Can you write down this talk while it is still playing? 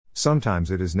Sometimes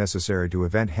it is necessary to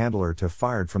event handler to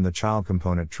fired from the child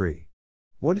component tree.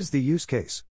 What is the use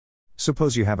case?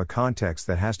 Suppose you have a context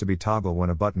that has to be toggled when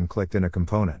a button clicked in a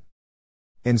component.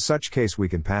 In such case we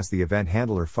can pass the event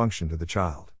handler function to the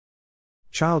child.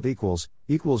 Child equals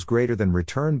greater than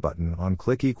return button on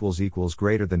click equals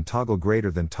greater than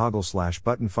toggle slash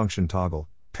button function toggle,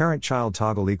 parent child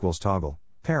toggle equals toggle,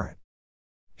 parent.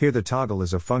 Here the toggle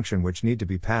is a function which need to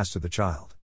be passed to the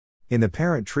child. In the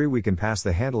parent tree we can pass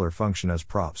the handler function as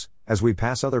props, as we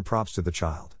pass other props to the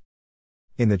child.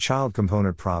 In the child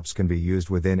component props can be used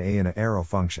within an arrow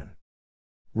function.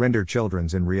 Render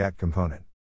children's in React component.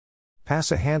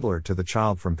 Pass a handler to the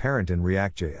child from parent in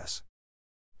React.js.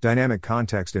 Dynamic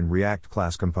context in React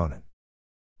class component.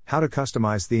 How to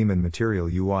customize theme and material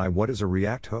UI. What is a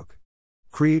React hook?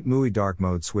 Create MUI dark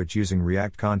mode switch using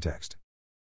React context.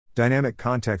 Dynamic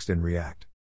context in React.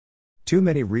 Too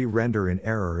many re-render in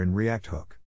error in React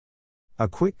hook. A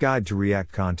quick guide to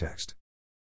React context.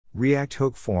 React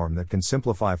hook form that can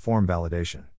simplify form validation.